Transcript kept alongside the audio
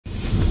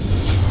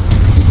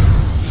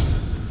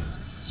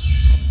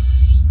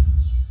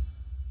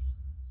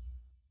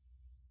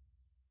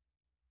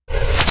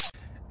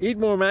Eat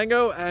more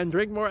mango and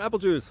drink more apple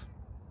juice.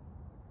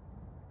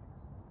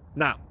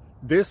 Now,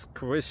 this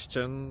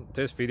video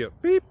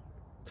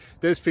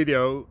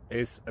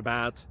is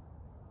about...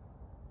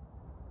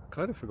 I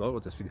kind of forgot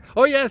what this video...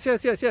 Oh, yes.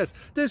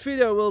 This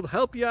video will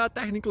help you out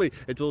technically.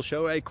 It will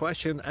show a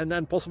question and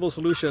then possible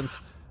solutions.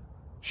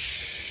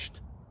 Shh.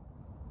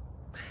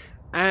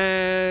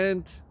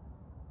 And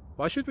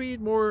why should we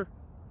eat more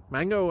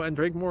mango and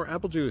drink more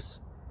apple juice?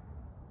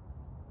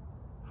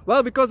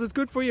 Well, because it's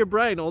good for your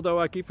brain, although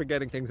I keep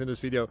forgetting things in this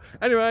video.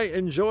 Anyway,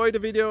 enjoy the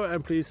video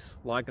and please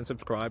like and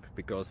subscribe,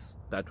 because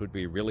that would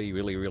be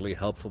really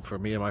helpful for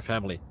me and my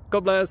family.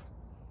 God bless!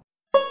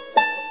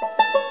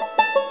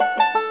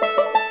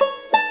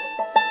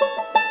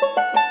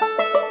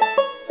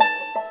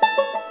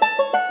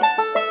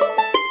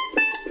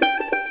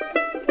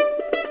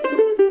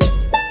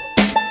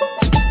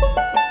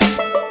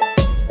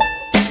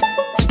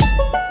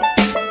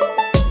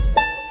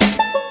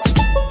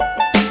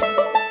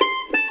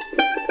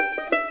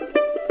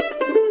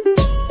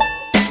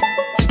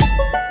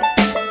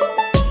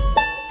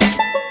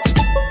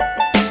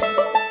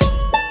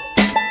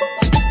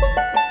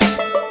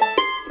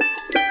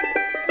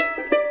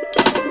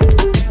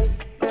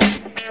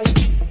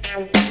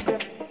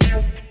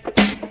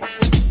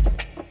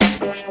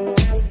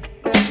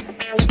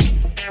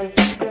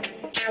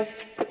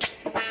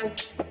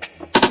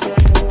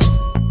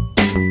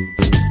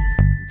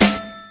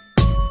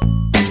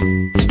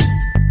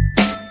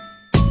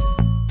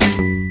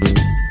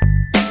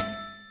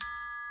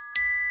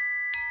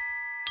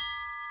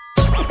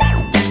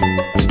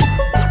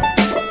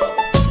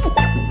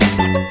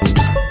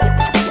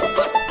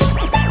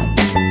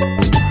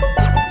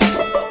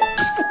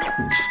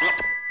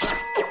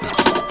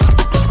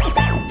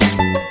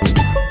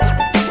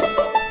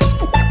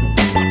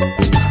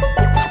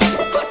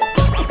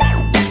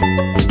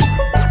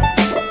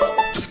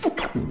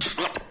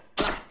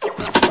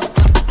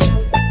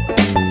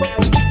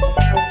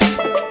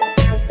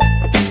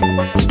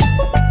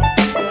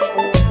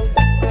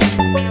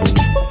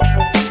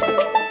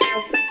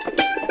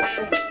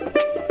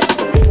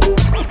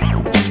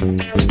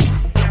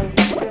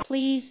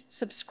 Please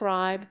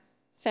subscribe.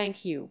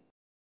 Thank you.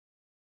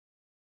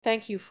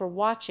 Thank you for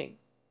watching.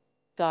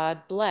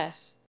 God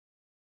bless.